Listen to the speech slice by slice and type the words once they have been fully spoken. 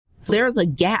There's a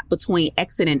gap between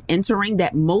exit and entering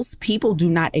that most people do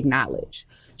not acknowledge.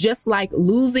 Just like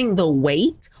losing the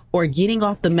weight or getting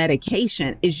off the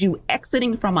medication is you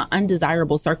exiting from an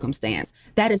undesirable circumstance.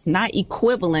 That is not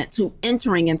equivalent to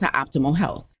entering into optimal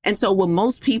health. And so what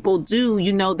most people do,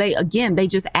 they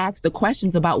just ask the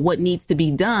questions about what needs to be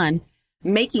done,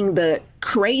 making the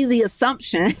crazy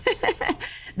assumption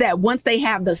that once they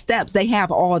have the steps, they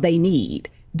have all they need.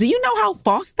 Do you know how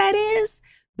false that is?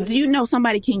 Do you know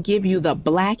somebody can give you the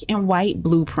black and white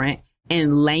blueprint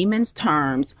in layman's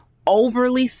terms,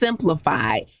 overly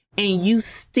simplified, and you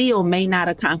still may not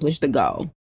accomplish the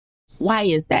goal? Why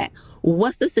is that?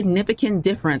 What's the significant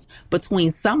difference between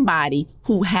somebody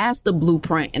who has the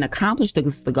blueprint and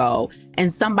accomplishes the goal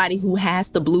and somebody who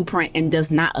has the blueprint and does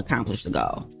not accomplish the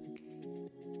goal?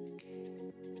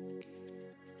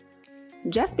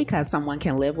 Just because someone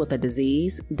can live with a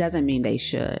disease doesn't mean they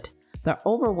should. The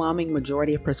overwhelming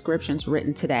majority of prescriptions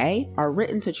written today are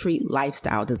written to treat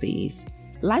lifestyle disease.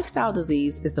 Lifestyle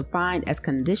disease is defined as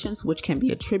conditions which can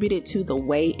be attributed to the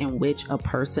way in which a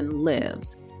person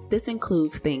lives. This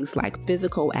includes things like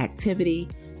physical activity,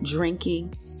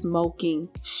 drinking, smoking,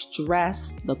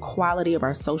 stress, the quality of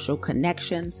our social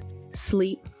connections,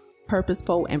 sleep,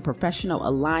 purposeful and professional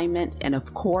alignment, and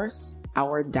of course,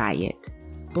 our diet.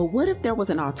 But what if there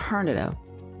was an alternative?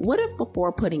 What if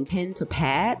before putting pen to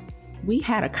pad, we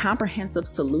had a comprehensive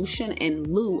solution in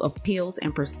lieu of pills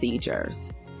and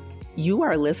procedures? You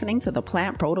are listening to the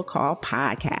Plant Protocol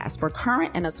podcast for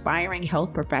current and aspiring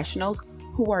health professionals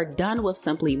who are done with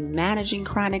simply managing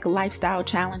chronic lifestyle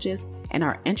challenges and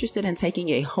are interested in taking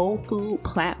a whole food,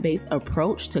 plant-based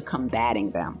approach to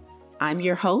combating them. I'm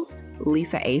your host,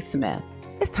 Lisa A. Smith.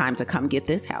 It's time to come get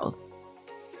this health.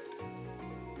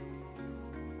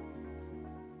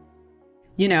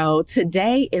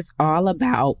 Today is all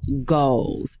about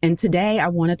goals. And today I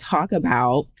want to talk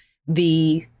about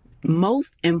the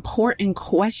most important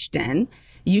question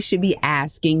you should be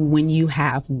asking when you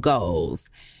have goals.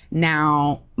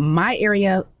 Now, my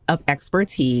area of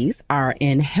expertise are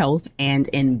in health and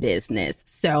in business.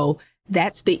 So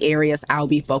that's the areas I'll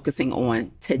be focusing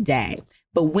on today.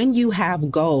 But when you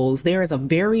have goals, there is a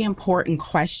very important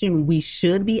question we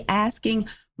should be asking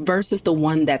versus the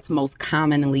one that's most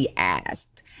commonly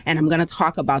asked. And I'm going to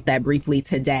talk about that briefly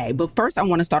today. But first, I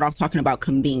want to start off talking about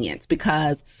convenience,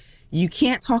 because you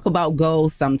can't talk about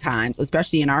goals sometimes,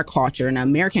 especially in our culture, in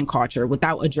American culture,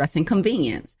 without addressing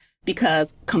convenience,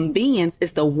 because convenience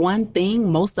is the one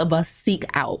thing most of us seek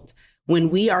out.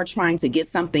 When we are trying to get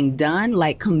something done,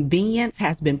 like convenience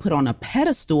has been put on a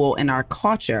pedestal in our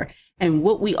culture. And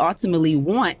what we ultimately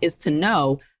want is to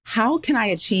know, how can I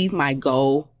achieve my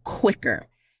goal quicker?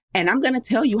 And I'm going to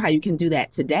tell you how you can do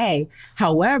that today.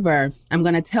 However, I'm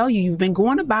going to tell you, you've been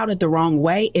going about it the wrong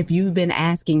way if you've been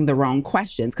asking the wrong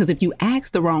questions. Because if you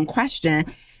ask the wrong question,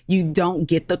 you don't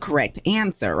get the correct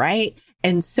answer, right?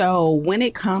 And so when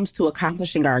it comes to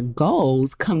accomplishing our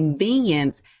goals,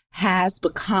 convenience has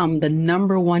become the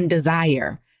number one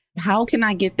desire. How can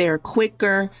I get there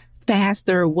quicker,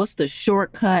 faster? What's the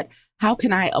shortcut? How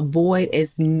can I avoid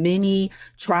as many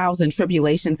trials and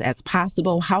tribulations as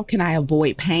possible? How can I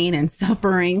avoid pain and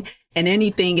suffering and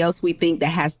anything else we think that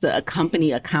has to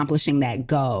accompany accomplishing that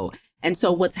goal? And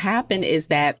so what's happened is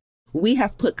that we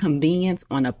have put convenience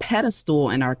on a pedestal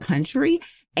in our country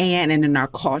and in our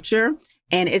culture.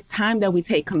 And it's time that we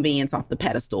take convenience off the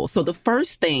pedestal. So the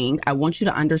first thing I want you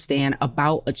to understand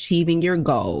about achieving your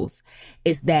goals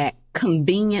is that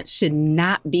convenience should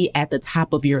not be at the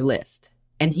top of your list.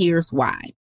 And here's why.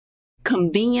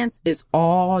 Convenience is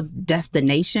all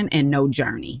destination and no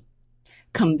journey.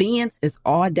 Convenience is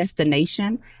all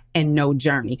destination and no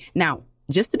journey. Now,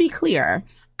 just to be clear,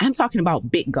 I'm talking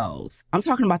about big goals. I'm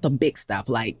talking about the big stuff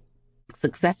like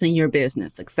success in your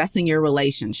business, success in your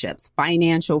relationships,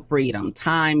 financial freedom,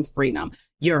 time freedom,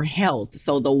 your health.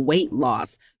 So the weight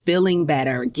loss, feeling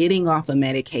better, getting off of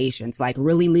medications, like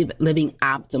really living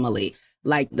optimally,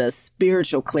 like the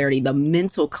spiritual clarity, the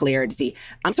mental clarity.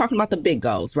 I'm talking about the big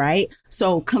goals, right?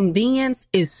 So convenience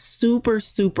is super,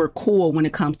 super cool when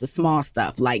it comes to small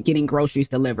stuff, like getting groceries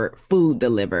delivered, food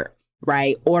delivered,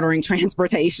 right? Ordering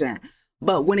transportation.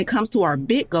 But when it comes to our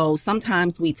big goals,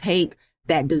 sometimes we take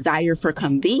that desire for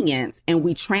convenience and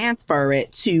we transfer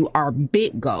it to our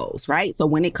big goals, right? So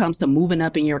when it comes to moving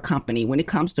up in your company, when it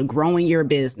comes to growing your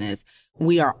business,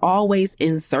 we are always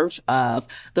in search of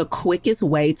the quickest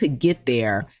way to get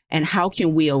there and how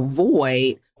can we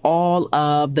avoid all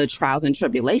of the trials and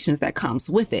tribulations that comes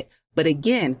with it. But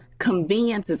again,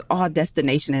 convenience is all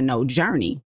destination and no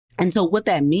journey. And so what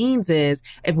that means is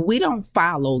if we don't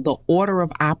follow the order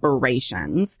of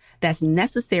operations that's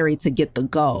necessary to get the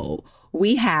goal,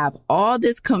 we have all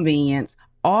this convenience,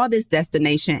 all this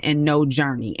destination and no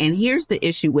journey. And here's the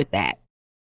issue with that.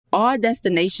 All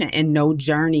destination and no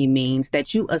journey means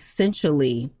that you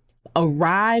essentially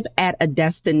arrive at a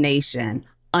destination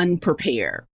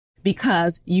unprepared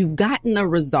because you've gotten the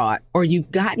result or you've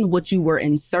gotten what you were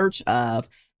in search of,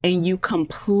 and you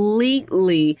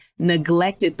completely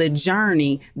neglected the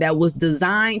journey that was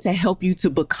designed to help you to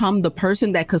become the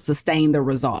person that could sustain the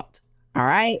result. All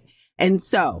right. And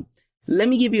so let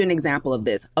me give you an example of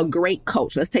this. A great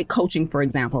coach. Let's take coaching, for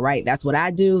example, right? That's what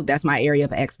I do. That's my area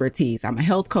of expertise. I'm a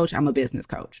health coach. I'm a business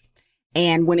coach.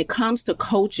 And when it comes to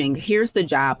coaching, here's the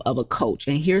job of a coach.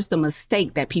 And here's the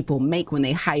mistake that people make when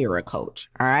they hire a coach.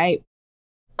 All right.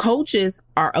 Coaches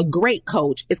are a great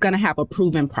coach is going to have a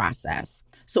proven process.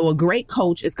 So a great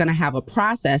coach is going to have a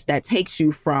process that takes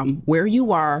you from where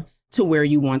you are to where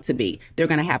you want to be. They're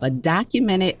going to have a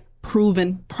documented,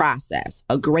 proven process.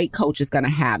 A great coach is going to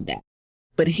have that.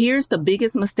 But here's the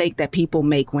biggest mistake that people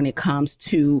make when it comes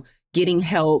to getting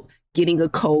help, getting a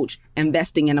coach,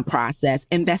 investing in a process,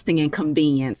 investing in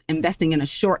convenience, investing in a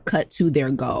shortcut to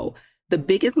their goal. The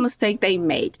biggest mistake they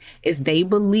make is they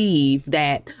believe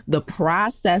that the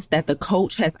process that the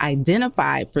coach has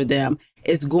identified for them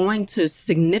is going to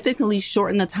significantly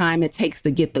shorten the time it takes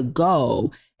to get the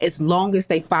goal as long as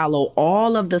they follow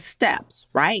all of the steps,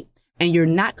 right? And you're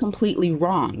not completely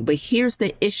wrong. But here's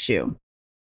the issue.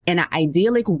 In an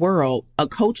idyllic world, a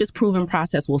coach's proven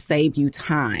process will save you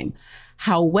time.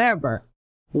 However,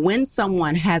 when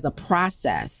someone has a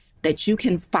process that you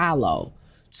can follow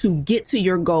to get to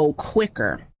your goal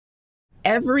quicker,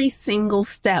 every single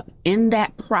step in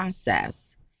that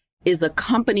process is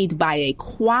accompanied by a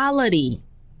quality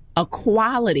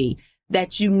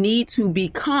that you need to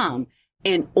become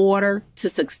in order to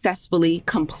successfully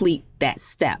complete that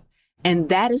step. And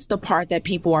that is the part that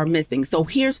people are missing. So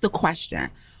here's the question.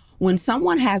 When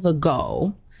someone has a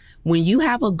goal, when you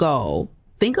have a goal,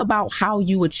 think about how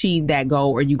you achieve that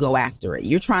goal or you go after it.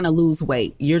 You're trying to lose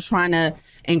weight. You're trying to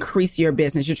increase your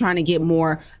business. You're trying to get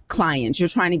more clients. You're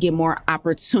trying to get more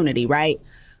opportunity, right?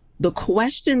 The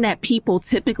question that people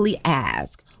typically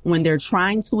ask when they're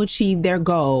trying to achieve their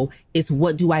goal is,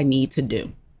 what do I need to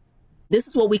do? This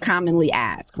is what we commonly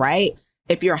ask, right?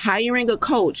 If you're hiring a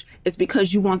coach, it's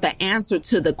because you want the answer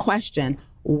to the question,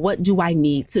 what do I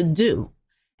need to do?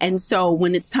 And so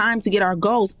when it's time to get our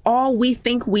goals, all we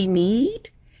think we need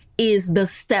is the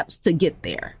steps to get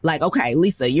there. Like, okay,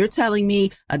 Lisa, you're telling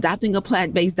me adopting a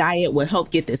plant-based diet will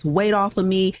help get this weight off of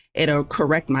me. It'll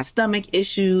correct my stomach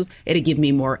issues. It'll give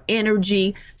me more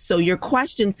energy. So your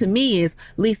question to me is,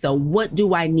 Lisa, what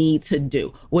do I need to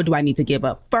do? What do I need to give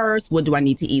up first? What do I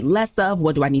need to eat less of?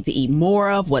 What do I need to eat more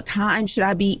of? What time should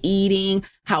I be eating?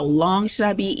 How long should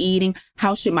I be eating?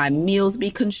 How should my meals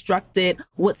be constructed?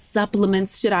 What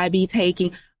supplements should I be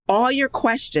taking? All your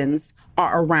questions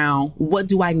are around, what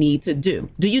do I need to do?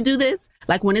 Do you do this?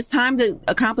 Like when it's time to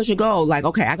accomplish a goal, like,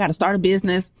 okay, I got to start a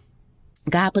business.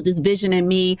 God put this vision in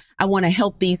me. I want to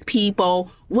help these people.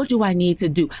 What do I need to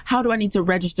do? How do I need to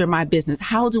register my business?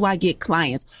 How do I get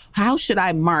clients? How should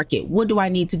I market? What do I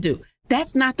need to do?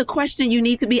 That's not the question you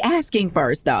need to be asking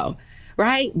first, though,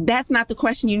 right? That's not the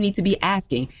question you need to be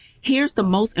asking. Here's the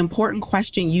most important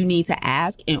question you need to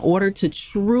ask in order to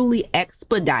truly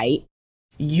expedite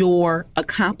your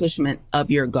accomplishment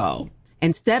of your goal.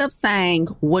 Instead of saying,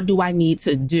 what do I need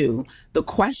to do? The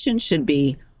question should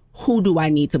be, who do I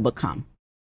need to become?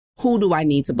 Who do I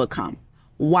need to become?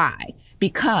 Why?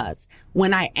 Because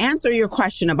when I answer your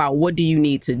question about what do you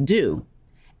need to do,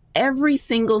 every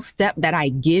single step that I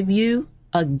give you,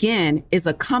 again, is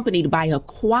accompanied by a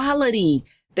quality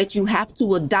that you have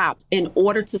to adopt in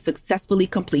order to successfully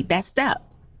complete that step,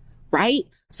 right?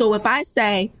 So if I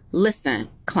say, listen,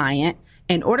 client,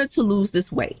 in order to lose this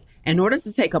weight, in order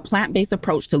to take a plant-based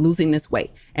approach to losing this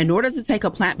weight, in order to take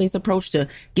a plant-based approach to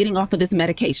getting off of this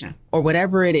medication or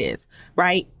whatever it is,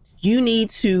 right? You need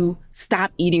to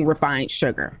stop eating refined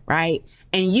sugar, right?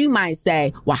 And you might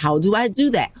say, well, how do I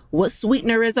do that? What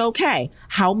sweetener is okay?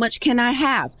 How much can I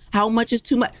have? How much is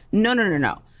too much?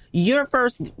 No. Your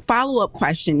first follow-up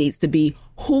question needs to be,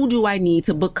 who do I need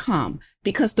to become?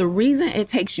 Because the reason it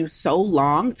takes you so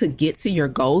long to get to your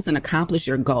goals and accomplish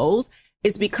your goals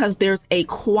is because there's a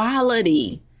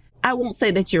quality. I won't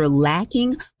say that you're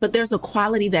lacking, but there's a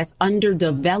quality that's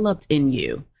underdeveloped in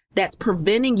you that's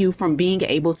preventing you from being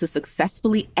able to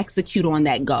successfully execute on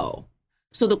that goal.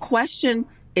 So the question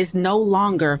is no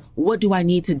longer, what do I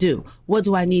need to do? What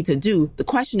do I need to do? The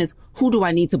question is, who do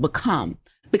I need to become?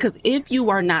 Because if you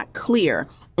are not clear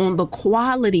on the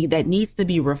quality that needs to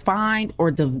be refined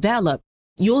or developed,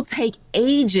 you'll take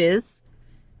ages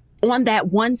on that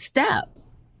one step.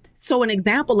 So an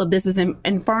example of this is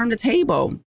in Farm to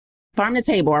Table,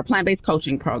 our plant-based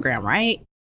coaching program, right?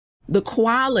 The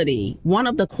quality, one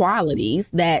of the qualities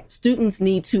that students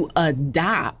need to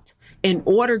adopt in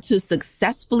order to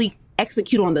successfully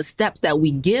execute on the steps that we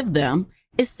give them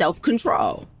is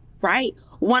self-control, right?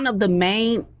 One of the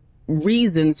main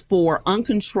reasons for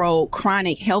uncontrolled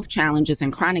chronic health challenges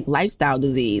and chronic lifestyle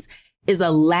disease is a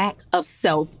lack of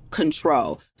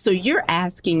self-control. So you're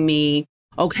asking me,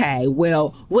 okay, well,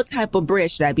 what type of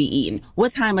bread should I be eating?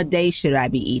 What time of day should I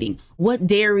be eating? What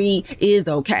dairy is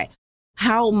okay?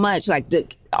 How much, like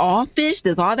all fish,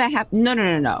 does all that happen?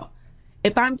 No.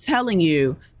 If I'm telling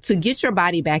you to get your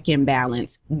body back in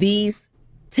balance, these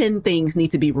 10 things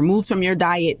need to be removed from your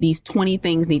diet. These 20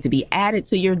 things need to be added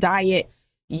to your diet.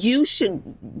 You should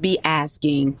be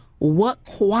asking, what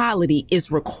quality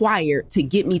is required to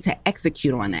get me to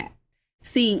execute on that?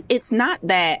 See, it's not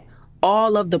that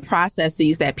all of the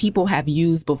processes that people have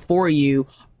used before you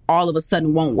all of a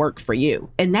sudden won't work for you.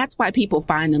 And that's why people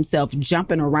find themselves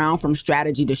jumping around from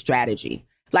strategy to strategy.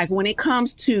 Like when it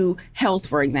comes to health,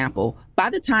 for example, by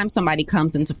the time somebody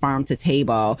comes into Farm to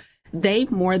Table,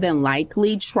 they've more than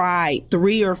likely tried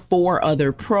 3 or 4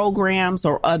 other programs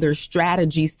or other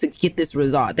strategies to get this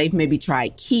result. They've maybe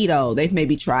tried keto. They've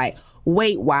maybe tried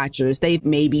Weight Watchers. They've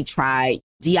maybe tried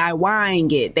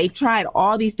DIYing it. They've tried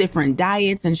all these different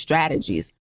diets and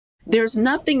strategies. There's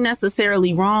nothing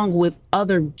necessarily wrong with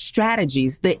other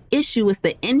strategies. The issue is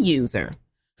the end user.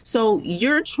 So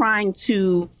you're trying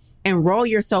to enroll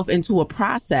yourself into a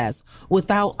process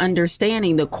without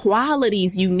understanding the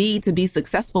qualities you need to be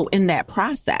successful in that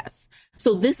process.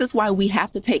 So this is why we have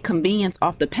to take convenience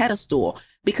off the pedestal,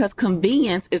 because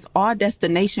convenience is all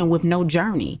destination with no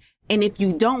journey. And if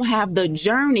you don't have the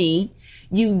journey,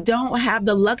 you don't have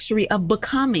the luxury of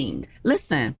becoming.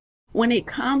 Listen, when it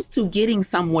comes to getting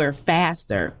somewhere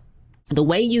faster, the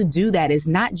way you do that is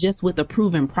not just with a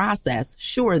proven process.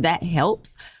 Sure, that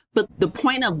helps. But the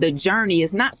point of the journey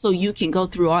is not so you can go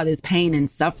through all this pain and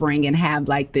suffering and have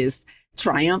like this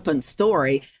triumphant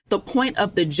story. The point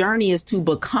of the journey is to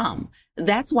become.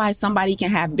 That's why somebody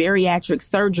can have bariatric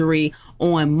surgery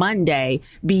on Monday,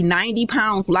 be 90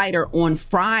 pounds lighter on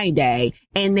Friday,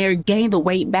 and they're gain the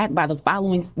weight back by the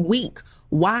following week.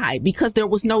 Why? Because there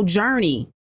was no journey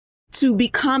to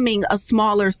becoming a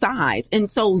smaller size. And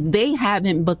so they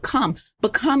haven't become.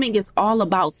 Becoming is all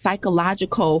about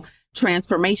psychological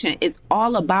transformation. It's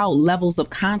all about levels of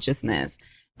consciousness.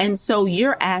 And so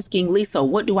you're asking, Lisa,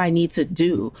 what do I need to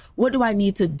do? What do I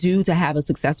need to do to have a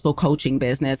successful coaching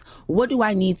business? What do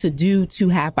I need to do to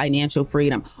have financial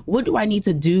freedom? What do I need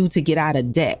to do to get out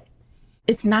of debt?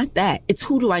 It's not that. It's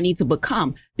who do I need to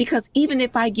become? Because even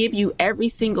if I give you every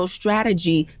single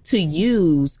strategy to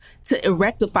use to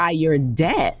rectify your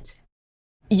debt,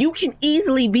 you can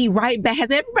easily be right back.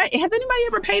 Has anybody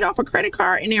ever paid off a credit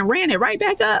card and then ran it right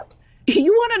back up?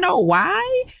 You want to know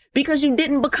why? Because you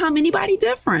didn't become anybody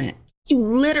different. You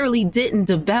literally didn't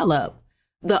develop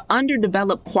the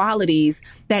underdeveloped qualities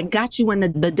that got you in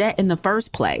the debt in the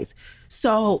first place.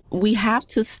 So we have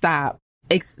to stop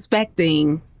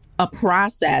expecting a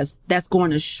process that's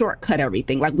going to shortcut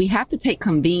everything. Like we have to take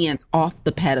convenience off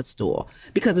the pedestal,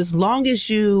 because as long as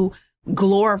you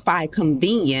glorify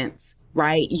convenience,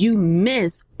 right, you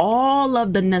miss all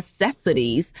of the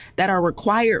necessities that are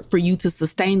required for you to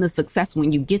sustain the success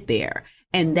when you get there.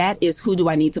 And that is, who do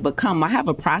I need to become? I have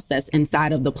a process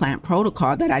inside of the Plant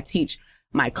Protocol that I teach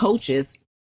my coaches,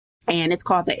 and it's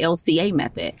called the LCA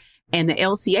method. And the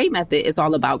LCA method is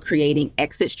all about creating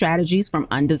exit strategies from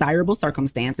undesirable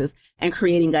circumstances and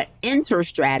creating an enter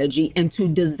strategy into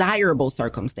desirable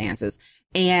circumstances.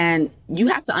 And you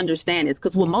have to understand this,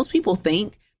 because what most people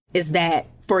think is that,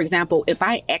 for example, if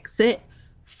I exit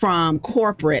from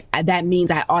corporate, that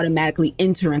means I automatically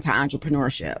enter into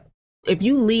entrepreneurship. If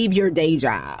you leave your day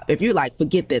job, if you're like,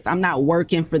 forget this, I'm not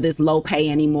working for this low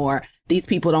pay anymore. These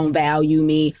people don't value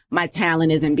me. My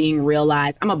talent isn't being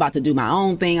realized. I'm about to do my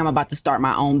own thing. I'm about to start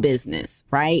my own business,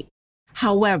 right?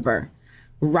 However,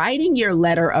 writing your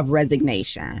letter of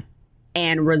resignation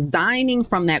and resigning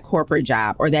from that corporate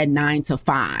job or that 9 to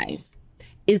 5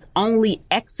 is only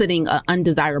exiting an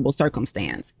undesirable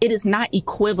circumstance. It is not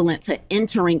equivalent to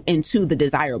entering into the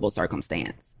desirable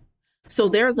circumstance. So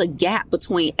there's a gap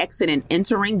between exit and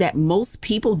entering that most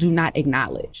people do not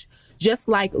acknowledge. Just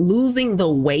like losing the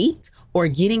weight or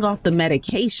getting off the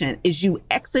medication is you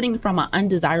exiting from an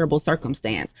undesirable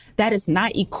circumstance. That is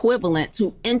not equivalent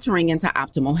to entering into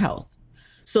optimal health.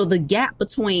 So the gap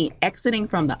between exiting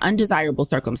from the undesirable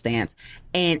circumstance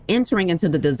and entering into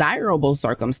the desirable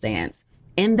circumstance,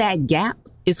 in that gap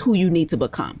is who you need to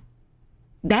become.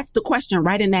 That's the question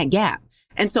right in that gap.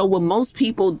 And so what most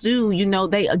people do,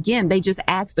 they just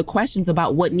ask the questions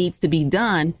about what needs to be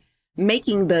done,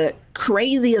 making the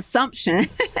crazy assumption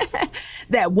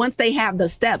that once they have the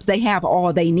steps, they have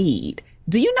all they need.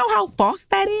 Do you know how false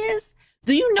that is?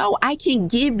 Do you know I can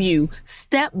give you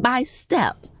step by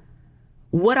step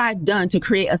what I've done to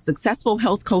create a successful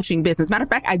health coaching business? Matter of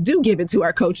fact, I do give it to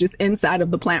our coaches inside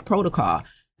of the Plant Protocol.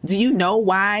 Do you know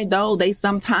why, though, they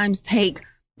sometimes take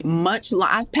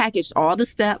I've packaged all the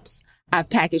steps. I've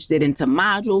packaged it into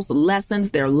modules,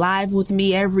 lessons. They're live with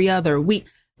me every other week.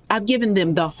 I've given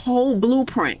them the whole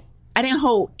blueprint. I didn't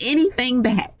hold anything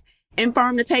back. In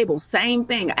Farm to Table, same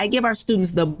thing. I give our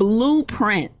students the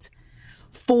blueprint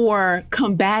for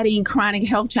combating chronic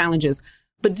health challenges.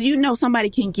 But do you know somebody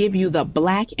can give you the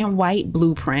black and white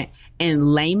blueprint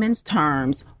in layman's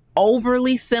terms,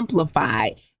 overly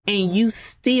simplified, and you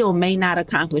still may not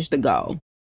accomplish the goal?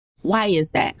 Why is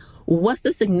that? What's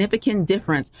the significant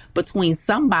difference between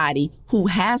somebody who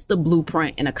has the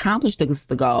blueprint and accomplishes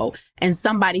the goal and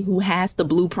somebody who has the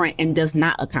blueprint and does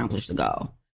not accomplish the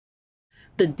goal?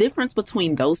 The difference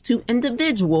between those two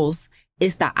individuals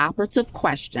is the operative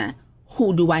question: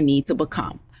 who do I need to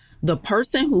become? The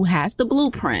person who has the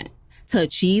blueprint to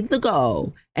achieve the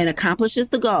goal and accomplishes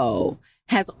the goal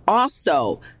has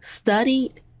also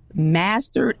studied,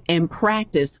 mastered, and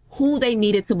practiced who they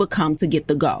needed to become to get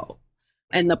the goal.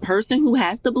 And the person who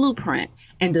has the blueprint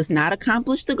and does not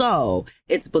accomplish the goal,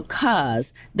 it's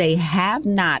because they have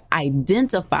not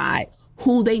identified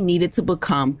who they needed to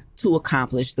become to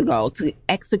accomplish the goal, to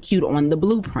execute on the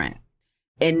blueprint.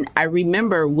 And I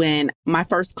remember when one of my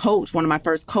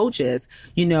first coaches,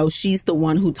 she's the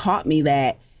one who taught me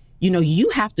that, you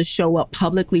have to show up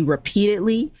publicly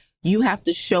repeatedly. You have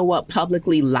to show up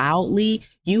publicly loudly.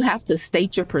 You have to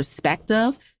state your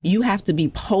perspective. You have to be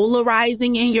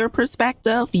polarizing in your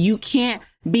perspective. You can't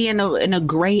be in a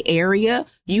gray area.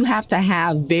 You have to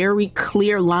have very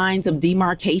clear lines of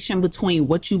demarcation between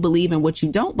what you believe and what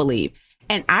you don't believe.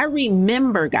 And I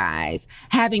remember, guys,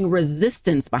 having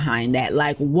resistance behind that.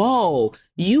 Like, whoa,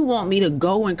 you want me to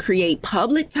go and create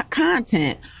public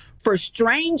content for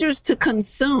strangers to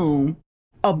consume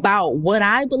about what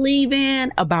I believe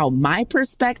in, about my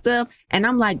perspective? And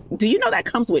I'm like, do you know that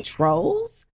comes with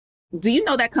trolls? Do you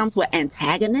know that comes with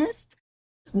antagonists?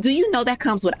 Do you know that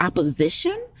comes with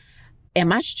opposition?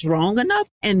 Am I strong enough?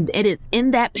 And it is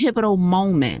in that pivotal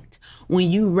moment when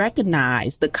you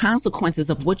recognize the consequences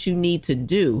of what you need to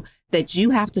do that you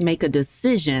have to make a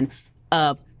decision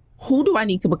of who do I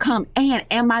need to become, and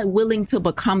am I willing to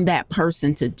become that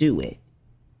person to do it,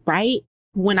 right?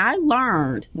 When I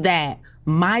learned that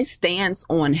my stance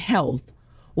on health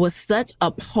was such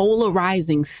a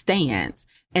polarizing stance,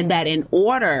 and that in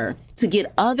order to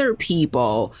get other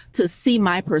people to see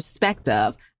my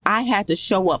perspective, I had to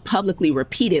show up publicly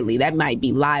repeatedly. That might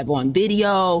be live on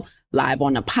video, live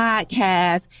on a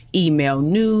podcast, email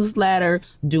newsletter,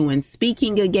 doing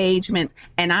speaking engagements.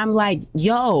 And I'm like,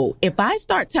 yo, if I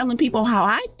start telling people how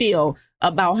I feel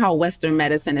about how Western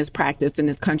medicine is practiced in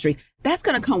this country, that's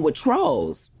going to come with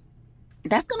trolls.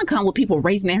 That's going to come with people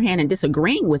raising their hand and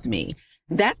disagreeing with me.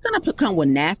 That's going to come with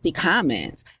nasty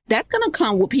comments. That's going to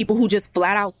come with people who just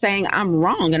flat out saying I'm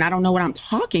wrong and I don't know what I'm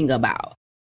talking about.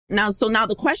 Now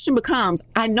the question becomes,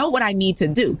 I know what I need to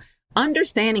do.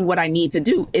 Understanding what I need to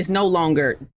do is no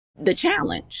longer the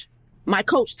challenge. My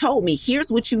coach told me,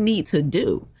 here's what you need to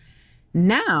do.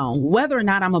 Now, whether or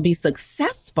not I'm going to be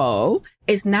successful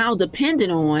is now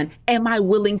dependent on, am I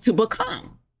willing to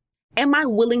become? Am I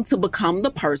willing to become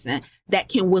the person that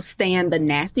can withstand the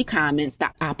nasty comments,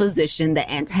 the opposition, the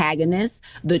antagonists,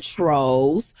 the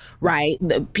trolls, right?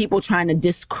 The people trying to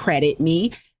discredit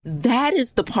me. That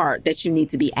is the part that you need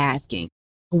to be asking.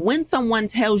 When someone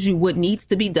tells you what needs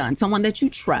to be done, someone that you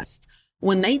trust,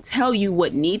 when they tell you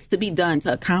what needs to be done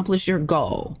to accomplish your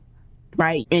goal,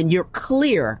 right? And you're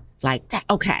clear, like,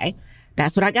 okay,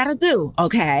 that's what I got to do.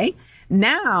 Okay.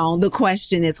 Now the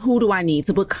question is, who do I need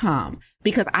to become?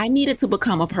 Because I needed to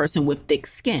become a person with thick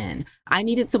skin. I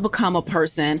needed to become a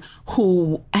person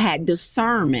who had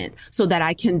discernment so that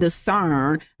I can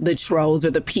discern the trolls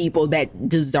or the people that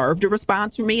deserved a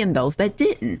response from me and those that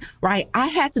didn't, right? I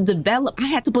had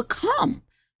to become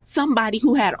somebody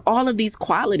who had all of these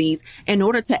qualities in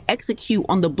order to execute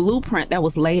on the blueprint that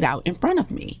was laid out in front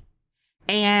of me.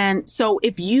 And so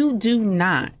if you do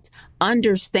not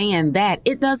understand that,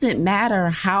 it doesn't matter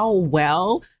how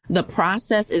well the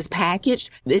process is packaged.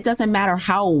 It doesn't matter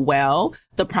how well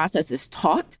the process is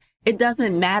taught. It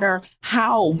doesn't matter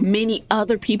how many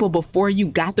other people before you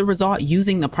got the result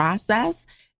using the process.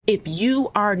 If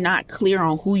you are not clear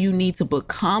on who you need to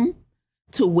become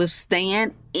to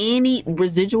withstand any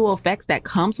residual effects that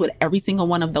comes with every single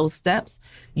one of those steps,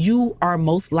 you are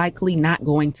most likely not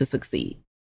going to succeed.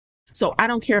 So I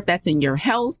don't care if that's in your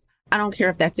health. I don't care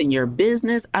if that's in your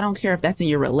business. I don't care if that's in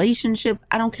your relationships.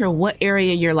 I don't care what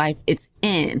area of your life it's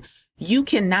in. You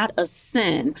cannot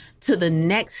ascend to the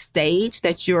next stage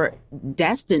that you're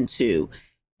destined to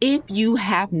if you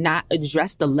have not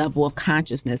addressed the level of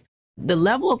consciousness. The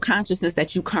level of consciousness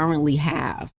that you currently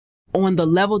have on the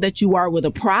level that you are where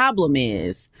the problem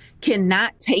is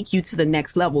cannot take you to the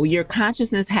next level. Your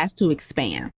consciousness has to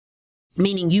expand,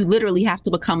 meaning you literally have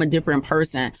to become a different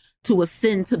person to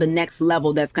ascend to the next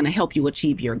level that's going to help you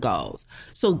achieve your goals.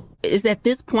 So it's at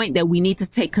this point that we need to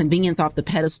take convenience off the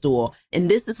pedestal.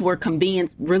 And this is where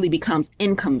convenience really becomes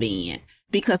inconvenient,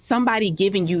 because somebody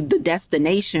giving you the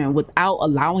destination without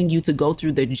allowing you to go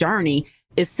through the journey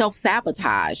is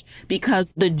self-sabotage,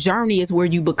 because the journey is where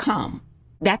you become.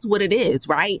 That's what it is,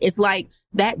 right? It's like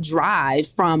that drive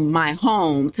from my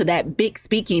home to that big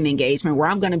speaking engagement where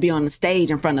I'm going to be on the stage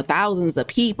in front of thousands of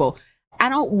people. I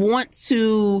don't want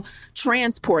to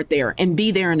transport there and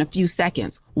be there in a few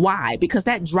seconds. Why? Because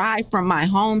that drive from my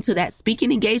home to that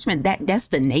speaking engagement, that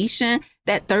destination,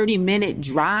 that 30-minute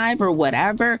drive or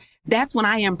whatever, that's when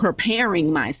I am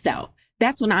preparing myself.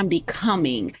 That's when I'm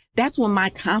becoming. That's when my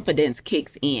confidence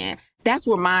kicks in. That's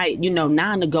where my,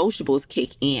 non-negotiables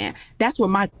kick in. That's where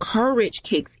my courage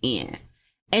kicks in.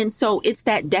 And so it's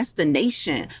that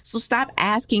destination. So stop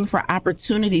asking for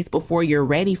opportunities before you're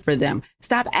ready for them.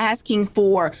 Stop asking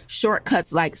for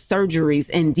shortcuts like surgeries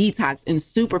and detox and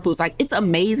superfoods. Like, it's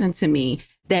amazing to me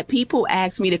that people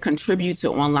ask me to contribute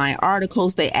to online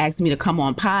articles. They ask me to come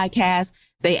on podcasts.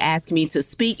 They ask me to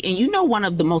speak. And one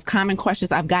of the most common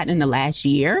questions I've gotten in the last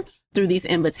year through these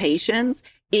invitations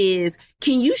is,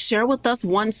 can you share with us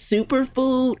one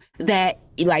superfood that,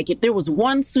 like, if there was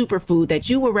one superfood that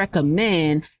you would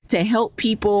recommend to help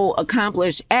people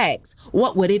accomplish X,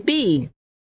 what would it be?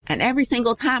 And every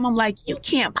single time I'm like, you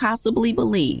can't possibly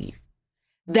believe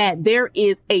that there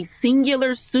is a singular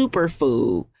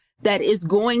superfood that is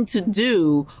going to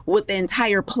do what the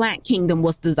entire plant kingdom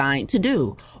was designed to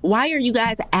do. Why are you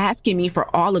guys asking me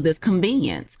for all of this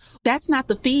convenience? That's not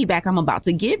the feedback I'm about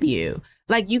to give you.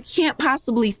 Like, you can't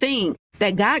possibly think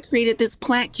that God created this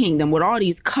plant kingdom with all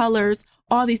these colors,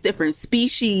 all these different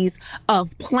species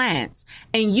of plants,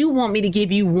 and you want me to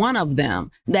give you one of them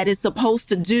that is supposed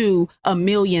to do a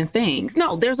million things.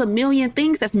 No, there's a million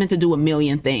things that's meant to do a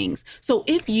million things. So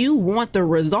if you want the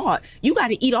result, you got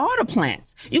to eat all the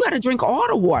plants. You got to drink all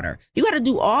the water. You got to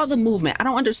do all the movement. I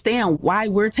don't understand why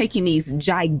we're taking these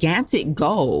gigantic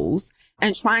goals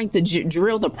and trying to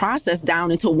drill the process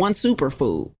down into one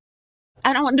superfood.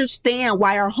 I don't understand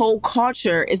why our whole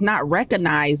culture is not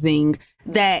recognizing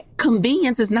that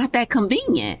convenience is not that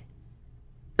convenient.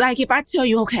 Like, if I tell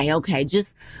you, okay,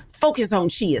 just focus on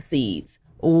chia seeds.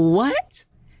 What?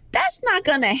 That's not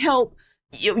going to help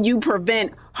you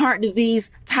prevent heart disease,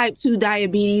 type 2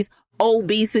 diabetes,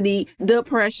 obesity,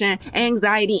 depression,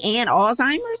 anxiety, and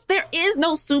Alzheimer's. There is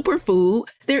no superfood.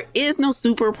 There is no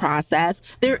super process.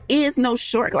 There is no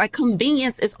short. Like,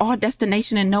 convenience is all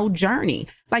destination and no journey.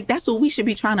 Like, that's what we should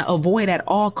be trying to avoid at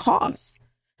all costs.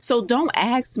 So don't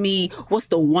ask me, what's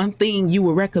the one thing you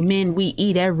would recommend we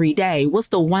eat every day? What's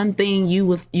the one thing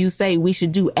you say we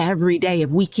should do every day if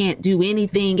we can't do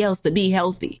anything else to be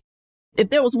healthy?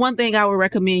 If there was one thing I would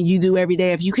recommend you do every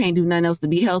day, if you can't do nothing else to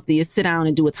be healthy, is sit down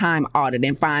and do a time audit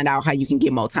and find out how you can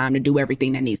get more time to do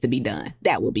everything that needs to be done.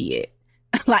 That would be it.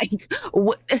 Like,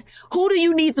 who do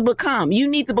you need to become? You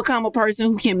need to become a person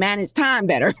who can manage time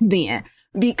better then,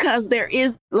 because there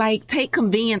is, like, take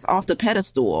convenience off the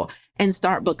pedestal and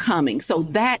start becoming. So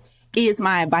that is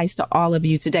my advice to all of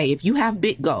you today. If you have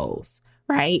big goals,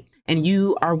 right, and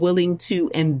you are willing to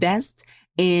invest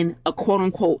in a quote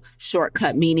unquote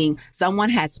shortcut, meaning someone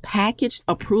has packaged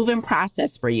a proven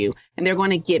process for you and they're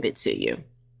going to give it to you,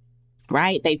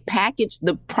 right? They've packaged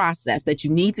the process that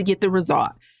you need to get the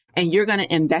result, and you're going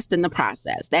to invest in the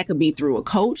process. That could be through a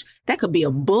coach. That could be a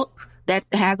book that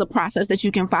has a process that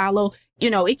you can follow.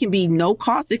 It can be no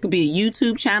cost. It could be a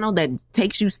YouTube channel that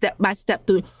takes you step by step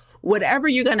through however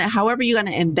you're going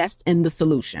to invest in the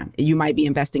solution. You might be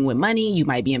investing with money. You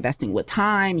might be investing with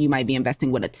time. You might be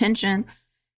investing with attention.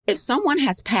 If someone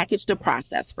has packaged a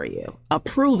process for you, a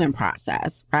proven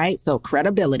process, right? So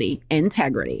credibility,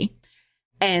 integrity,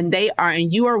 and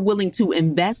you are willing to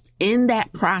invest in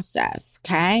that process,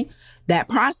 okay? That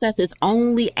process is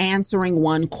only answering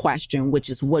one question,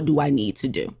 which is, what do I need to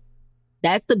do?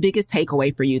 That's the biggest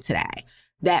takeaway for you today.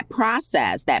 That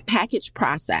process, that package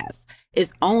process,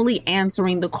 is only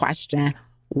answering the question,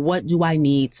 what do I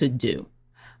need to do?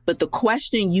 But the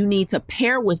question you need to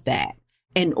pair with that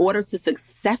in order to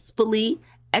successfully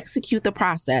execute the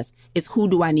process is, who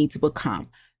do I need to become?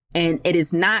 And it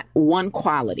is not one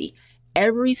quality.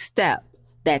 Every step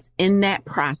that's in that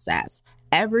process,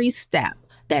 every step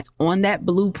that's on that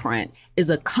blueprint is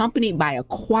accompanied by a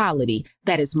quality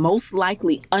that is most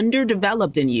likely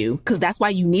underdeveloped in you, because that's why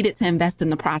you needed to invest in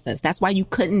the process. That's why you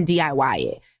couldn't DIY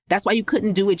it. That's why you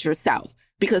couldn't do it yourself,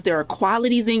 because there are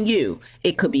qualities in you.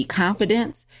 It could be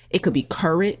confidence. It could be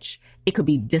courage. It could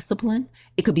be discipline.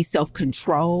 It could be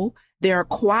self-control. There are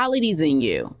qualities in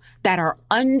you that are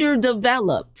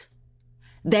underdeveloped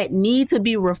that need to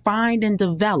be refined and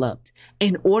developed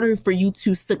in order for you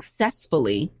to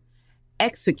successfully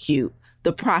execute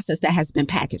the process that has been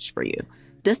packaged for you.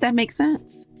 Does that make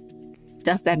sense?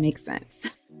 Does that make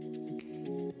sense?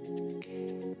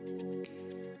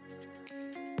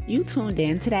 You tuned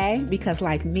in today because,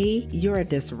 like me, you're a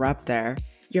disruptor.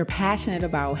 You're passionate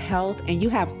about health and you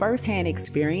have firsthand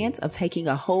experience of taking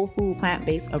a whole food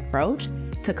plant-based approach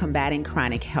to combating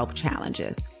chronic health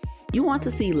challenges. You want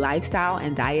to see lifestyle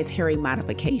and dietary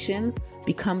modifications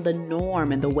become the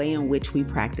norm in the way in which we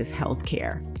practice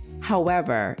healthcare.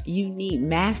 However, you need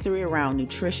mastery around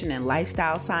nutrition and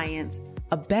lifestyle science,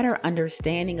 a better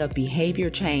understanding of behavior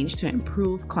change to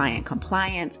improve client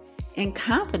compliance, and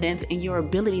confidence in your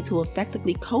ability to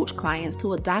effectively coach clients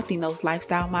to adopting those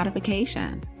lifestyle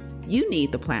modifications. You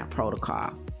need the Plant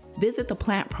Protocol. Visit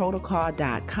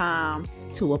theplantprotocol.com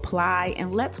to apply,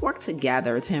 and let's work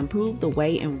together to improve the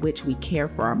way in which we care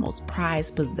for our most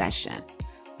prized possession,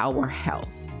 our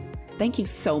health. Thank you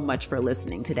so much for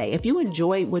listening today. If you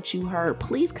enjoyed what you heard,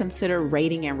 please consider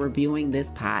rating and reviewing this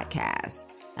podcast.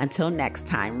 Until next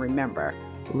time, remember,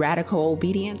 radical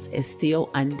obedience is still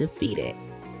undefeated.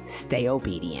 Stay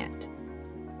obedient.